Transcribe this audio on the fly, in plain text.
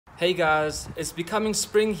Hey guys, it's becoming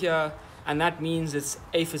spring here and that means it's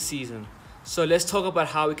aphid season. So let's talk about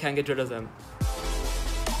how we can get rid of them.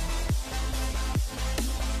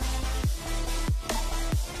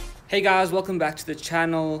 Hey guys, welcome back to the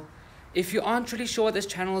channel. If you aren't really sure what this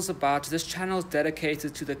channel is about, this channel is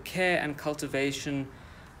dedicated to the care and cultivation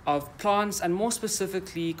of plants and more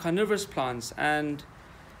specifically carnivorous plants. And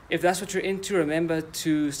if that's what you're into, remember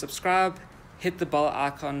to subscribe, hit the bell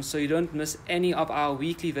icon so you don't miss any of our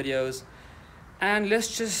weekly videos. And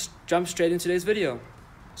let's just jump straight into today's video.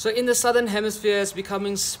 So in the southern hemisphere, it's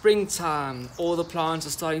becoming springtime. All the plants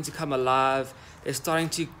are starting to come alive. They're starting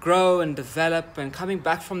to grow and develop and coming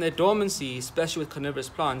back from their dormancy, especially with carnivorous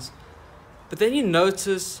plants. But then you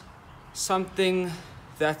notice something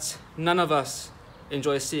that none of us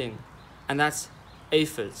enjoy seeing, and that's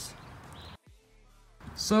aphids.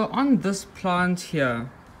 So on this plant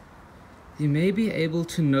here, you may be able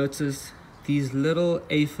to notice these little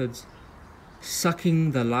aphids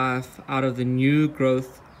sucking the life out of the new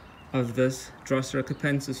growth of this Drosera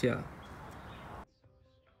capensis here.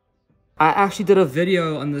 I actually did a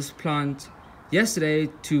video on this plant yesterday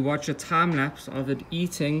to watch a time lapse of it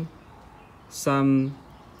eating some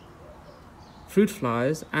fruit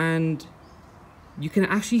flies, and you can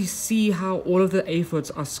actually see how all of the aphids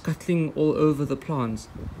are scuttling all over the plants.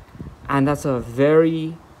 And that's a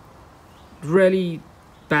really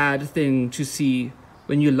bad thing to see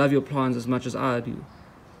when you love your plants as much as I do.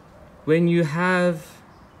 When you have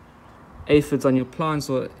aphids on your plants,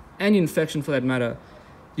 or any infection for that matter,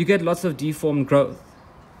 you get lots of deformed growth,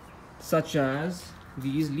 such as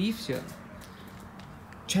these leaves here.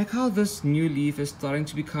 Check how this new leaf is starting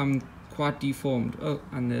to become quite deformed. Oh,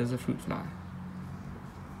 and there's a fruit fly.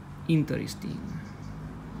 Interesting.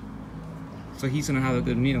 So he's gonna have a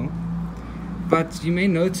good meal. But you may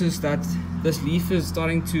notice that this leaf is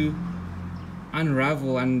starting to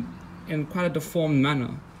unravel and in quite a deformed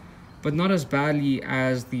manner, but not as badly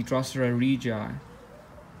as the Drosera regii.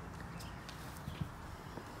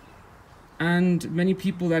 And many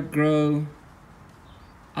people that grow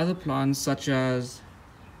other plants such as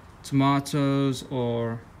tomatoes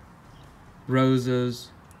or roses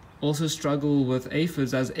also struggle with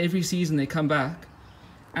aphids, as every season they come back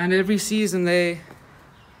and every season they're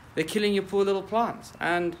killing your poor little plants.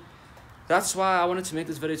 And that's why I wanted to make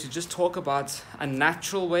this video, to just talk about a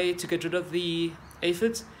natural way to get rid of the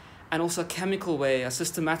aphids and also a chemical way, a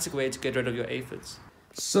systematic way to get rid of your aphids.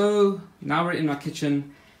 So now we're in my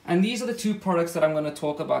kitchen, and these are the two products that I'm going to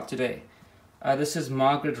talk about today. This is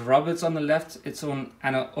Margaret Roberts on the left. It's on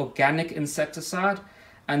an organic insecticide,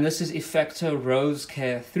 and this is Effector Rose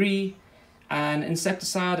Care 3, an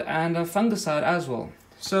insecticide and a fungicide as well.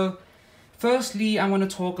 So firstly, I'm going to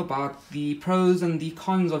talk about the pros and the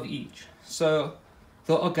cons of each. So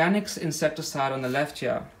the organics insecticide on the left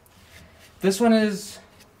here, this one is,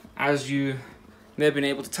 as you may have been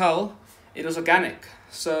able to tell, it is organic.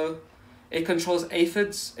 So it controls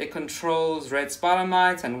aphids, it controls red spider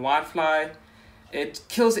mite and whitefly, it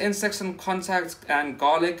kills insects in contact, and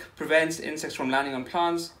garlic prevents insects from landing on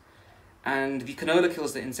plants, and the canola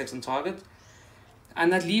kills the insects on target.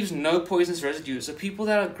 And that leaves no poisonous residue. So people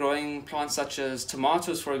that are growing plants such as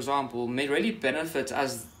tomatoes, for example, may really benefit,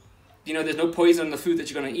 as you know, there's no poison in the food that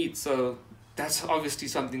you're going to eat. So that's obviously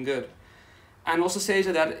something good. And also says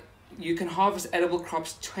that you can harvest edible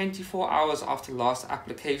crops 24 hours after last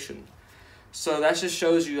application. So that just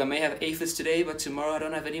shows you, I may have aphids today, but tomorrow I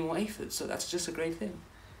don't have any more aphids. So that's just a great thing.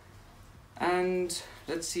 And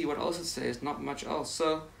let's see what else it says. Not much else.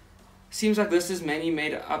 So seems like this is mainly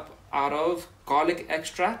made up out of garlic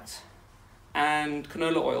extract and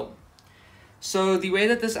canola oil. So the way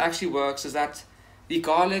that this actually works is that the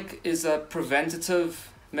garlic is a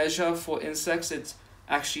preventative measure for insects. It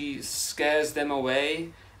actually scares them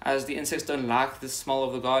away, as the insects don't like the smell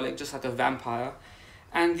of the garlic, just like a vampire.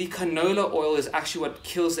 And the canola oil is actually what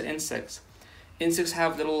kills the insects. Insects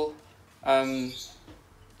have little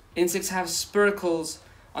spiracles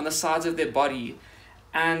on the sides of their body,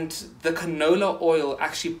 and the canola oil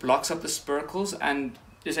actually blocks up the spiracles and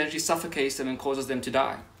essentially suffocates them and causes them to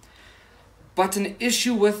die. But an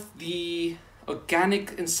issue with the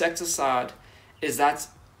organic insecticide is that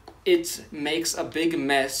it makes a big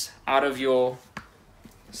mess out of your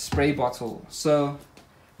spray bottle. So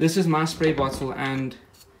this is my spray bottle, and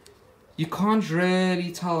you can't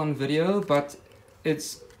really tell on video, but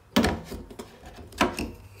it's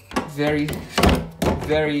very,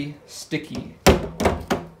 very sticky.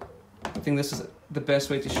 I think this is the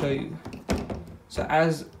best way to show you. So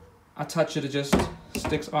as I touch it, it just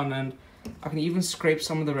sticks on, and I can even scrape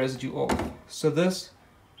some of the residue off. So this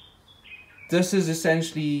is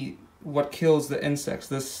essentially what kills the insects,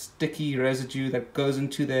 this sticky residue that goes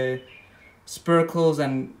into their spiracles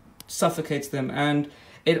and suffocates them. And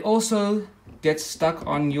it also gets stuck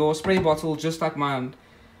on your spray bottle just like mine.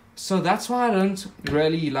 So that's why I don't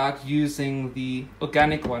really like using the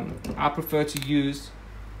organic one. I prefer to use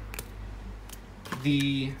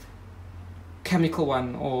the chemical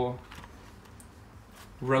one, or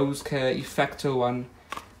Rose Care Effecto one.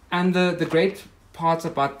 And the great part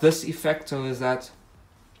about this Effecto is that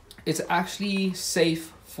it's actually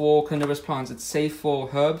safe for carnivorous plants. It's safe for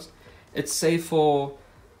herbs. It's safe for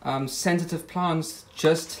sensitive plants,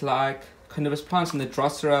 just like carnivorous plants in the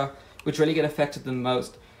Drosera, which really get affected the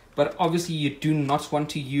most. But obviously you do not want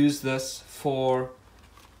to use this for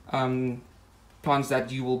plants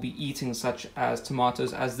that you will be eating, such as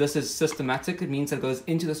tomatoes, as this is systematic. It means that it goes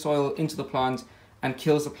into the soil, into the plant, and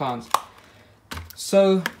kills the plant.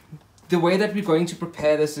 So the way that we're going to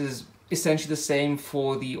prepare this is essentially the same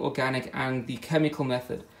for the organic and the chemical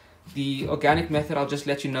method. The organic method, I'll just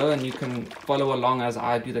let you know, and you can follow along as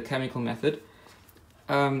I do the chemical method.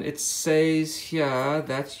 It says here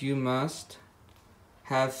that you must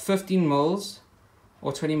have 15 moles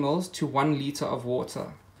or 20 moles to 1 liter of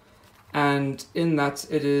water. And in that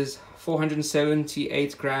it is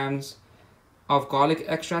 478 grams of garlic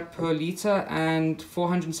extract per liter and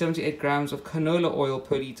 478 grams of canola oil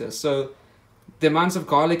per liter. So the amounts of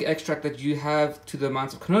garlic extract that you have to the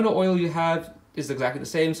amounts of canola oil you have is exactly the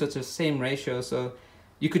same, so it's the same ratio. So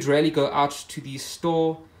you could really go out to the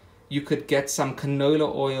store, you could get some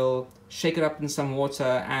canola oil, shake it up in some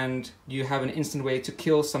water, and you have an instant way to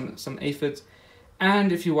kill some aphids.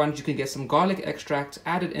 And if you want, you can get some garlic extract,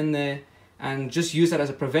 add it in there, and just use that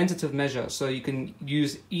as a preventative measure. So you can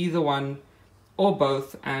use either one or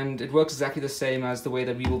both, and it works exactly the same as the way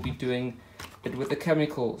that we will be doing it with the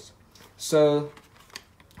chemicals. So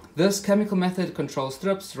this chemical method controls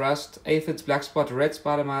thrips, rust, aphids, black spot, red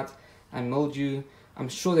spider mite, and mildew. I'm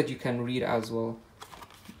sure that you can read as well.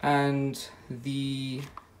 And the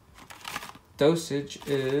dosage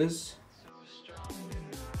is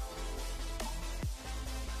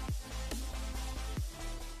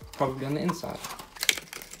probably on the inside.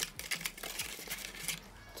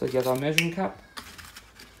 So here's our measuring cup.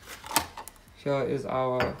 Here is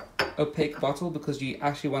our opaque bottle, because you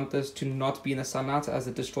actually want this to not be in the sunlight as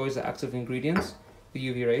it destroys the active ingredients, the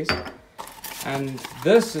UV rays. And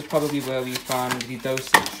this is probably where we found the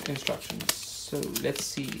dosage instructions. So let's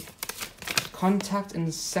see. Contact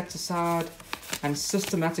insecticide and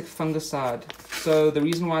systematic fungicide. So the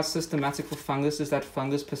reason why it's systematic for fungus is that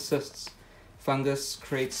fungus persists. Fungus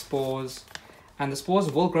creates spores, and the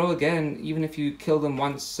spores will grow again even if you kill them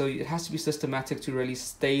once. So it has to be systematic to really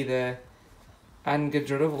stay there and get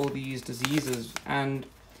rid of all these diseases. And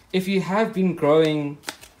if you have been growing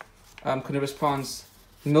carnivorous plants,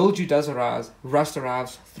 mildew does arise, rust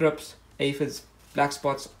arrives, thrips, aphids, black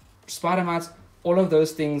spots, spider mites, all of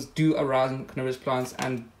those things do arise in carnivorous plants,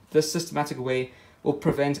 and this systematic way will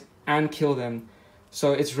prevent and kill them.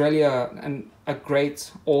 So it's really a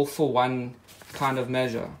great all-for-one kind of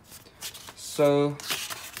measure. So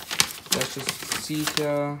let's just see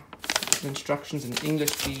here the instructions in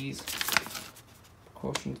English, please.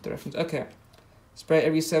 Caution to the reference. Okay. Spray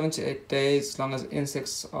every 7 to 8 days as long as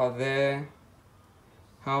insects are there.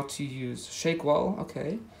 How to use. Shake well.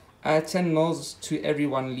 Okay. Add 10 moles to every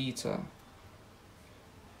 1 liter.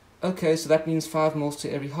 Okay, so that means 5 moles to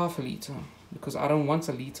every half a liter, because I don't want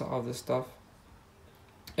a liter of this stuff.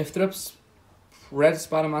 If thrips, red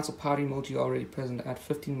spider mites, or powdery mildew are already present, add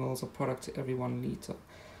 15 moles of product to every 1 liter.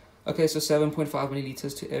 Okay, so 7.5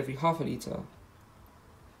 milliliters to every half a liter.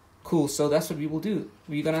 Cool, so that's what we will do.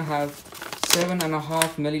 We're going to have 7.5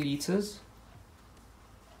 milliliters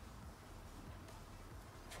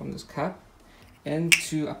from this cap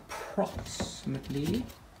into approximately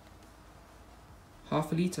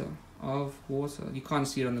half a liter of water. You can't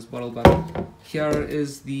see it on this bottle, but here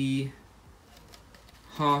is the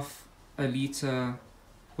half a liter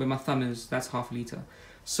where my thumb is. That's half a liter.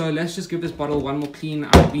 So let's just give this bottle one more clean.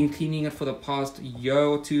 I've been cleaning it for the past year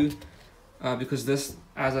or two because this,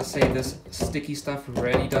 as I say, this sticky stuff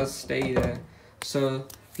really does stay there. So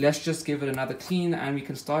let's just give it another clean and we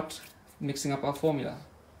can start mixing up our formula.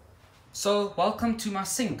 So welcome to my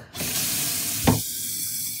sink.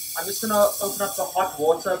 I'm just going to open up the hot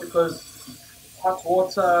water because hot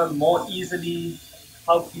water more easily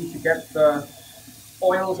helps you to get the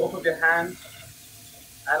oils off of your hand.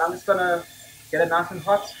 And I'm just going to get it nice and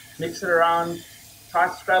hot, mix it around, try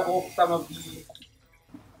to scrub off some of the...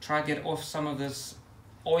 Try to get off some of this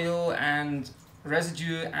oil and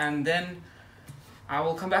residue, and then I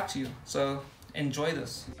will come back to you. So enjoy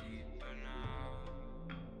this.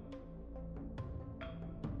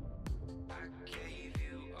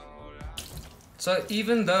 So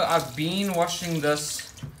even though I've been washing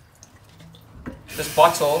this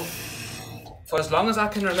bottle for as long as I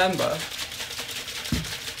can remember,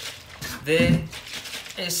 there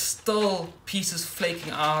is still pieces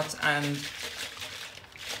flaking out, and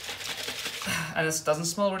it doesn't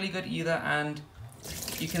smell really good either, and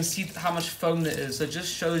you can see how much foam there is. So it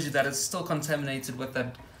just shows you that it's still contaminated with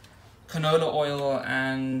that canola oil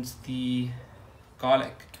and the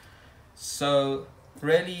garlic. So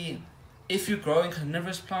really, if you're growing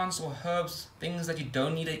carnivorous plants or herbs, things that you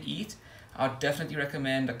don't need to eat, I would definitely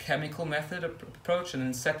recommend a chemical method approach, an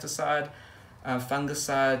insecticide,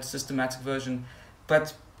 fungicide, systematic version.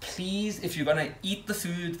 But please, if you're going to eat the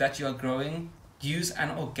food that you are growing, use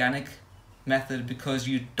an organic method, because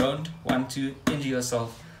you don't want to injure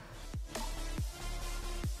yourself.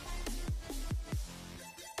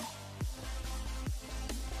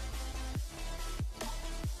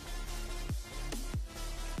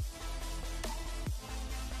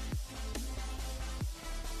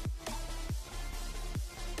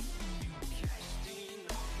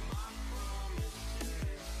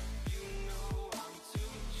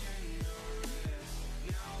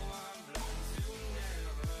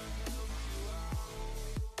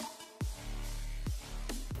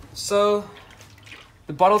 So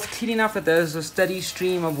the bottle's clean enough that there's a steady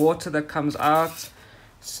stream of water that comes out.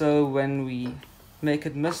 So when we make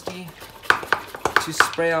it misty to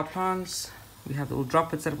spray our plants, we have little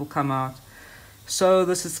droplets that will come out. So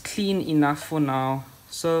this is clean enough for now.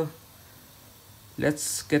 So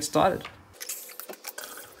let's get started.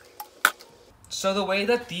 So the way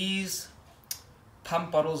that these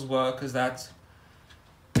pump bottles work is that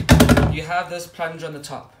you have this plunger on the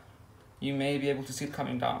top. You may be able to see it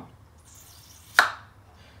coming down.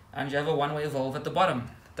 And you have a one-way valve at the bottom,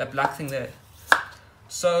 that black thing there.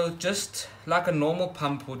 So just like a normal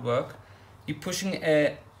pump would work, you're pushing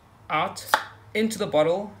air out into the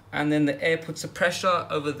bottle, and then the air puts a pressure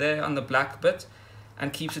over there on the black bit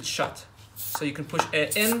and keeps it shut. So you can push air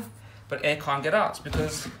in, but air can't get out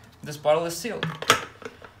because this bottle is sealed.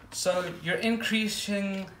 So you're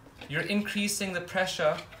increasing the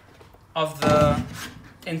pressure of the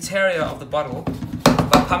interior of the bottle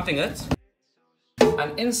by pumping it,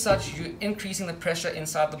 and in such you're increasing the pressure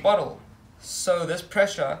inside the bottle. So this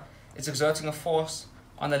pressure is exerting a force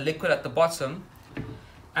on the liquid at the bottom,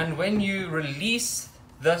 and when you release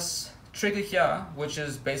this trigger here, which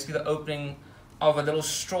is basically the opening of a little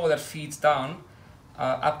straw that feeds down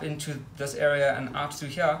up into this area and out through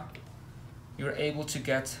here, you're able to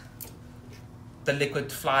get the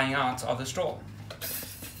liquid flying out of the straw.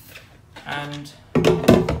 And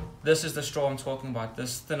this is the straw I'm talking about,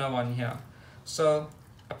 this thinner one here. So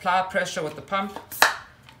apply pressure with the pump,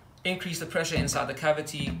 increase the pressure inside the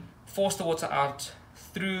cavity, force the water out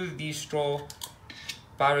through the straw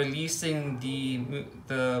by releasing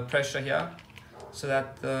the pressure here so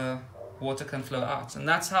that the water can flow out. And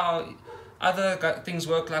that's how other things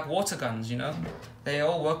work, like water guns, you know. They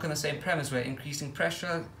all work on the same premise, where increasing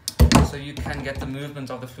pressure so you can get the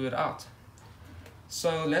movement of the fluid out.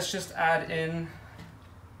 So let's just add in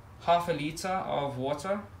half a liter of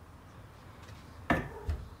water,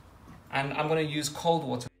 and I'm going to use cold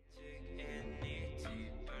water.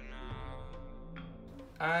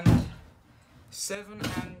 And 7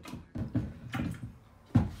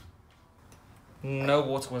 and no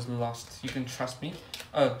water was lost, you can trust me.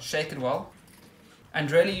 Oh, shake it well.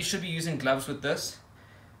 And really you should be using gloves with this.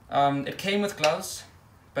 It came with gloves,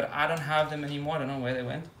 but I don't have them anymore. I don't know where they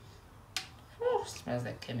went. Ooh, smells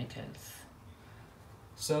like chemicals.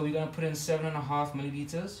 So we're going to put in 7.5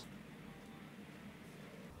 milliliters.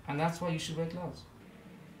 And that's why you should wear gloves.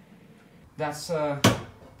 That's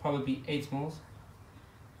probably 8 mils.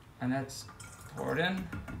 And let's pour it in.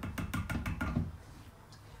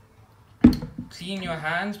 Clean your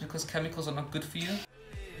hands because chemicals are not good for you.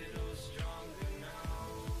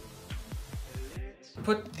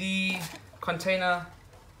 Put the container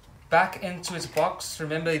back into its box.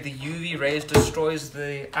 Remember, the UV rays destroys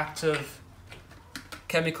the active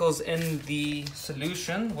chemicals in the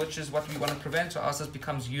solution, which is what we want to prevent, or else it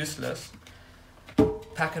becomes useless.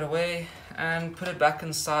 Pack it away and put it back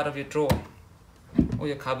inside of your drawer or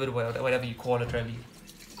your cupboard, whatever you call it really.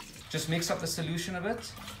 Just mix up the solution a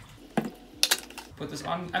bit. Put this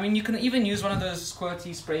on. I mean, you can even use one of those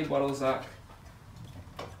squirty spray bottles, like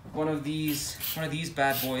one of these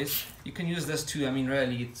bad boys. You can use this too. I mean,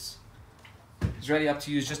 really, it's really up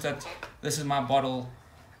to you. It's just that this is my bottle,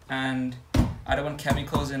 and I don't want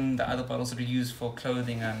chemicals in the other bottles that we use for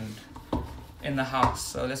clothing and in the house.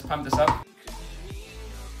 So let's pump this up.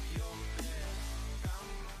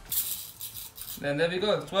 Then there we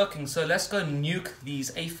go, it's working. So let's go nuke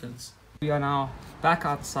these aphids. We are now back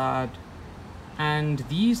outside, and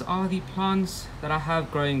these are the plants that I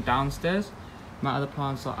have growing downstairs. My other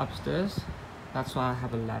plants are upstairs. That's why I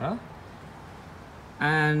have a ladder.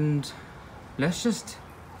 And let's just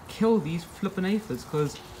kill these flippin' aphids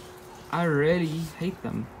because I really hate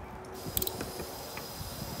them.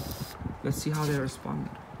 Let's see how they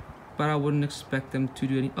respond. But I wouldn't expect them to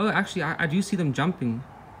do any. Oh, actually, I do see them jumping.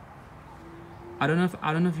 I don't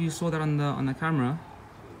know if you saw that on the camera.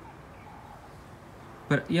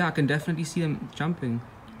 But yeah, I can definitely see them jumping.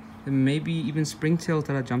 And maybe even springtails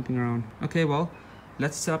that are jumping around. Okay, well,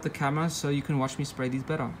 let's set up the camera so you can watch me spray these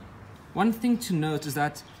better. One thing to note is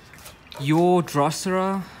that your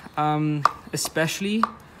Drosera, especially,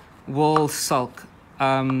 will sulk.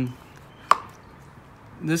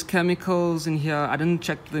 There's chemicals in here. I didn't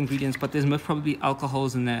check the ingredients, but there's most probably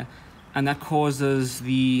alcohols in there, and that causes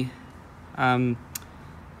the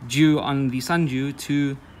dew on the sundew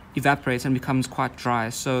to evaporate and becomes quite dry.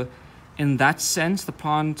 So in that sense, the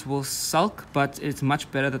plant will sulk, but it's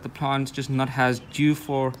much better that the plant just not has dew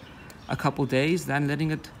for a couple days than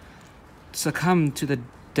letting it succumb to the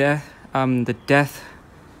death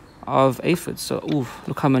of aphids. So oof,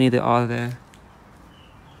 look how many there are there.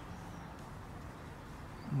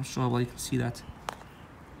 I'm not sure why you can see that.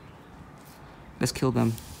 Let's kill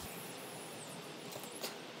them.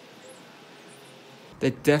 They're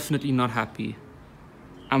definitely not happy.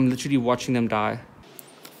 I'm literally watching them die.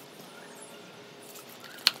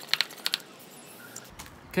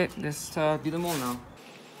 Okay, let's do them all now.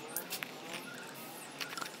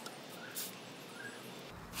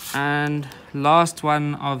 And last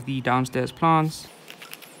one of the downstairs plants.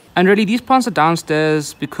 And really, these plants are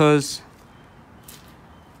downstairs because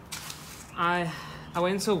I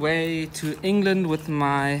went away to England with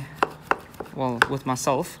myself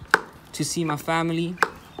to see my family.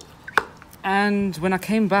 And when I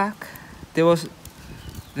came back, there were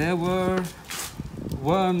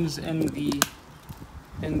worms in the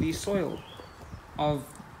soil of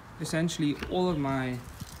essentially all of my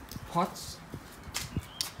pots.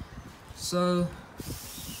 So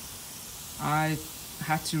I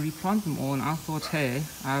had to replant them all, and I thought, hey,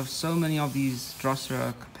 I have so many of these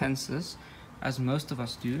Drosera capensis, as most of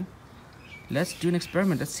us do. Let's do an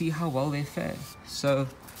experiment. Let's see how well they fare. So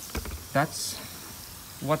that's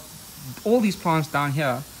what all these plants down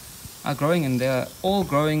here are growing in. They're all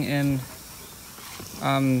growing in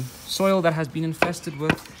soil that has been infested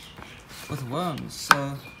with worms.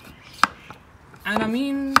 So, and I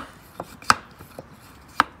mean,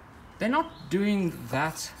 they're not doing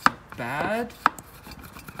that bad.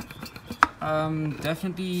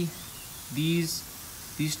 Definitely these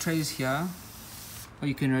trays here, oh,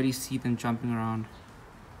 you can already see them jumping around.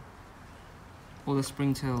 All the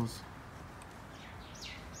springtails.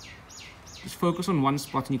 Just focus on one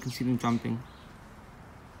spot and you can see them jumping.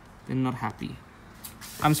 They're not happy.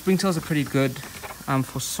 Springtails are pretty good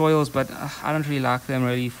for soils, but I don't really like them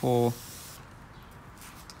really for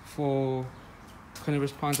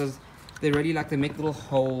carnivorous plants, as they really they make little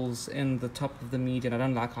holes in the top of the median. I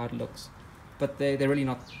don't like how it looks, but they're really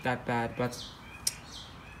not that bad. But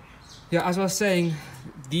yeah, as I was saying,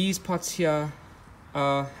 these pots here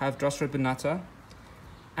have Drosera binata,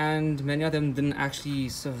 and many of them didn't actually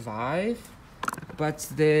survive, but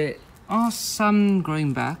there are some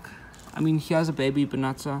growing back. I mean, here's a baby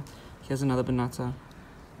binata, here's another binata,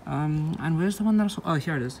 and where's the one that I saw? Oh,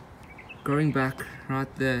 here it is, growing back right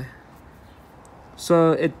there.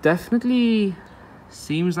 So it definitely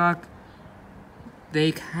seems like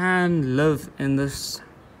they can live in this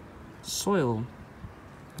soil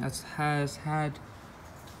that has had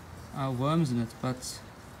worms in it, but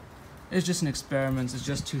it's just an experiment. It's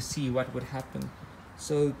just to see what would happen.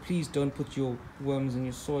 So please don't put your worms in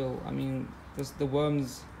your soil. I mean, the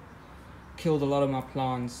worms killed a lot of my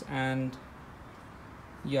plants, and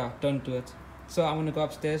yeah, don't do it. So I'm gonna go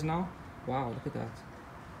upstairs now. Wow, look at that.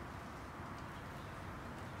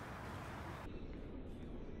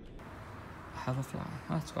 Have a fly.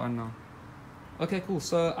 Oh, it's gone now. Okay, cool.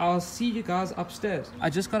 So I'll see you guys upstairs. I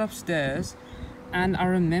just got upstairs and I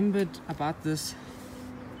remembered about this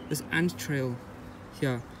ant trail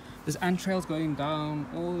here. This ant trail's going down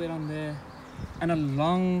all the way down there and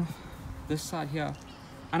along this side here.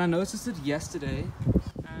 And I noticed it yesterday,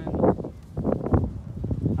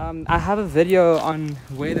 and I have a video on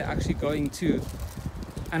where they're actually going to,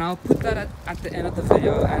 and I'll put that at the end of the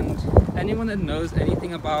video. And anyone that knows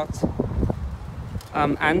anything about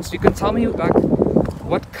ants, you can tell me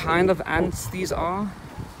what kind of ants these are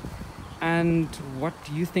and what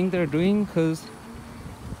you think they're doing, because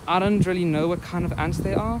I don't really know what kind of ants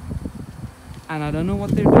they are and I don't know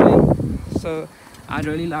what they're doing. So I'd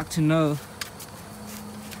really like to know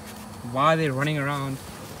why they're running around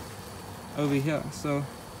over here, so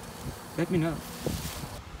let me know.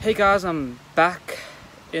 Hey guys, I'm back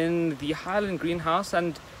in the Highland greenhouse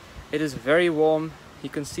and it is very warm. You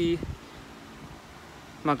can see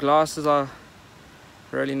my glasses are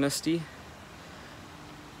really misty.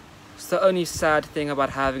 It's the only sad thing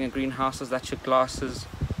about having a greenhouse is that your glasses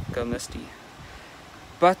go misty.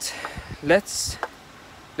 But let's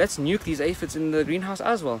nuke these aphids in the greenhouse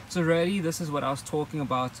as well. So really, this is what I was talking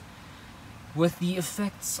about with the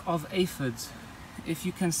effects of aphids. If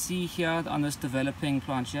you can see here on this developing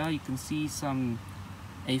plant here, you can see some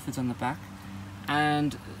aphids on the back,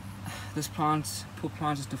 and this poor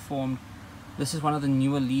plant is deformed. This is one of the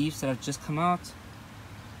newer leaves that have just come out,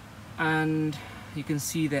 and you can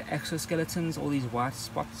see the exoskeletons, all these white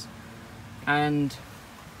spots, and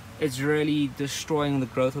it's really destroying the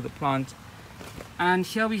growth of the plant. And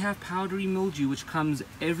here we have powdery mildew, which comes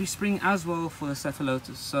every spring as well for the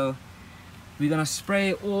cephalotus. So we're gonna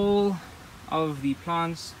spray all of the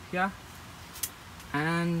plants here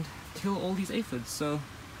and kill all these aphids. So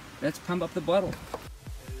let's pump up the bottle.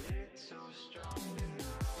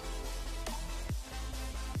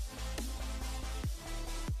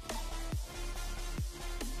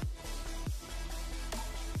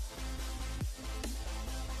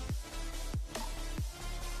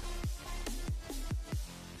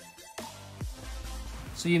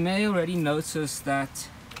 So you may already notice that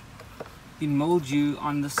the mildew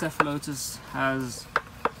on the cephalotus has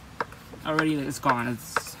already, it's gone.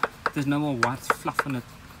 There's no more white fluff on it.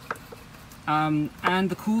 And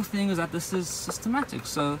the cool thing is that this is systematic,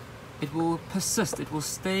 so it will persist. It will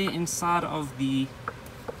stay inside of the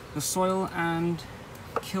soil and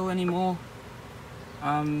kill any more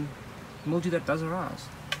mildew that does arise.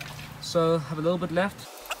 So I have a little bit left,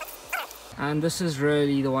 and this is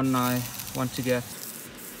really the one I want to get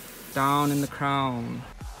down in the crown.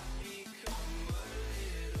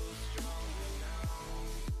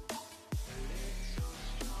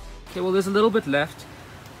 Okay, well, there's a little bit left.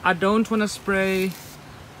 I don't want to spray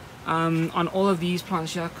on all of these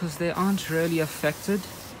plants here because they aren't really affected,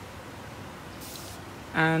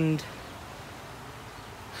 and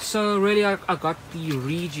so really I got the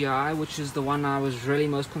Regii, which is the one I was really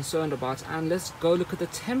most concerned about. And let's go look at the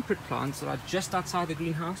temperate plants that are just outside the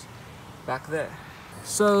greenhouse back there.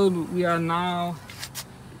 So we are now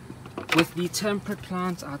with the temperate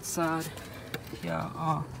plants outside. Here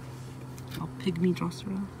are our pygmy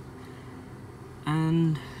drosera,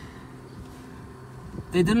 and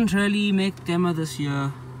they didn't really make demo this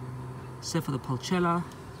year except for the pulchella,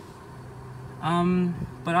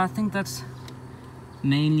 but I think that's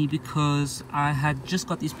mainly because I had just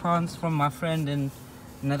got these plants from my friend in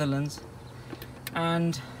Netherlands,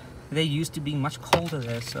 and they used to be much colder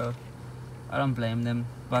there, so I don't blame them.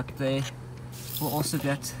 But they will also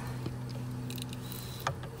get,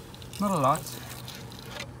 not a lot,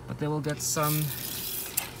 but they will get some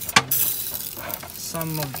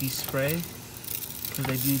of the spray because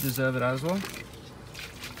they do deserve it as well.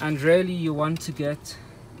 And really you want to get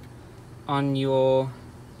on your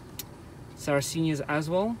sarracenias as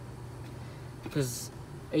well, because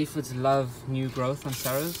aphids love new growth on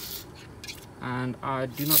sarras, and I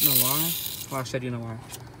do not know why. Well, actually I do know why.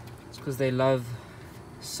 It's because they love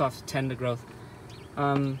soft, tender growth.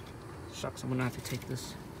 Shucks, I'm gonna have to take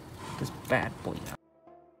this bad boy out.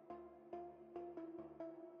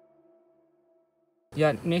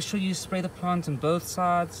 Yeah, make sure you spray the plant on both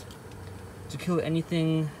sides to kill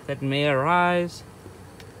anything that may arise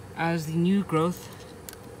as the new growth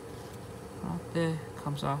right there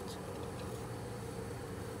comes out.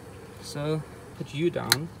 So put you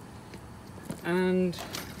down and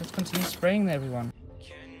let's continue spraying there, everyone.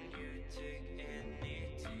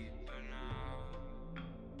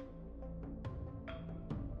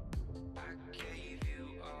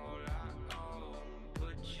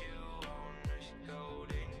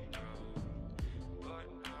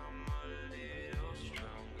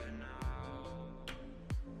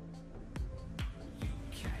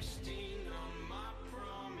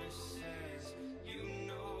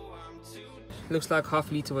 Looks like half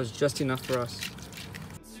a liter was just enough for us.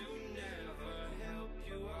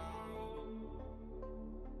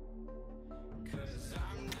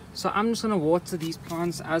 So I'm just gonna water these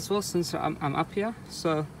plants as well since I'm up here.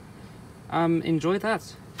 So enjoy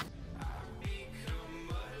that.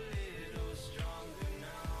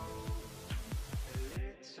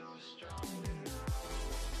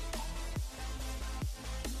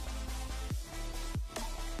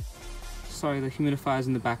 Sorry, the humidifier is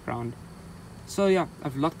in the background. So yeah,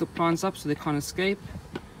 I've locked the plants up so they can't escape.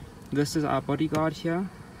 This is our bodyguard here,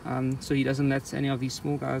 so he doesn't let any of these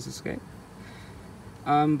small guys escape.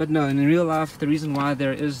 But no, in real life, the reason why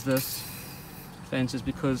there is this fence is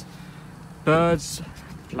because birds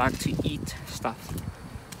like to eat stuff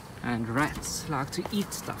and rats like to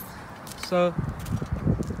eat stuff. So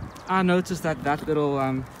I noticed that that little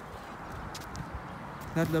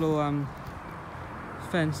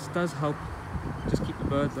fence does help just keep the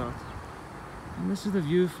birds out. And this is the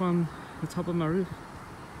view from the top of my roof.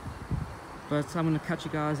 But I'm gonna catch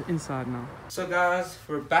you guys inside now. So guys,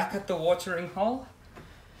 we're back at the watering hole.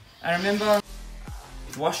 And remember,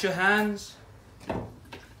 wash your hands.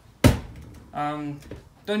 Don't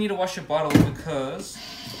need to wash your bottle because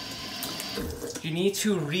you need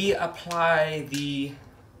to reapply the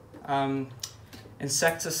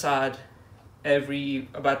insecticide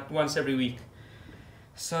about once every week.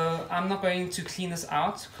 So I'm not going to clean this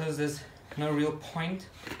out because there's no real point.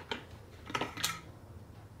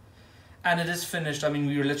 And it is finished. I mean,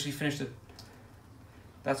 we literally finished it.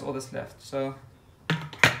 That's all that's left. So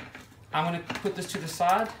I'm going to put this to the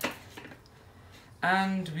side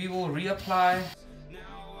and we will reapply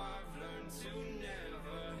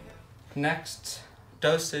next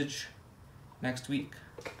dosage next week.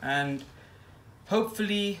 And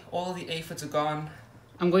hopefully all the aphids are gone.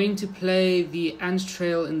 I'm going to play the ant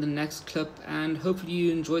trail in the next clip and hopefully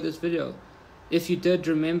you enjoyed this video. If you did,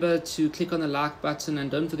 remember to click on the like button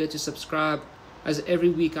and don't forget to subscribe, as every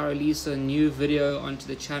week I release a new video onto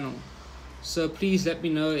the channel. So please let me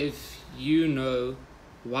know if you know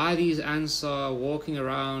why these ants are walking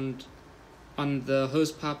around on the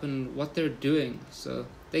hose pipe and what they're doing. So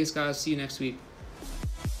thanks guys, see you next week.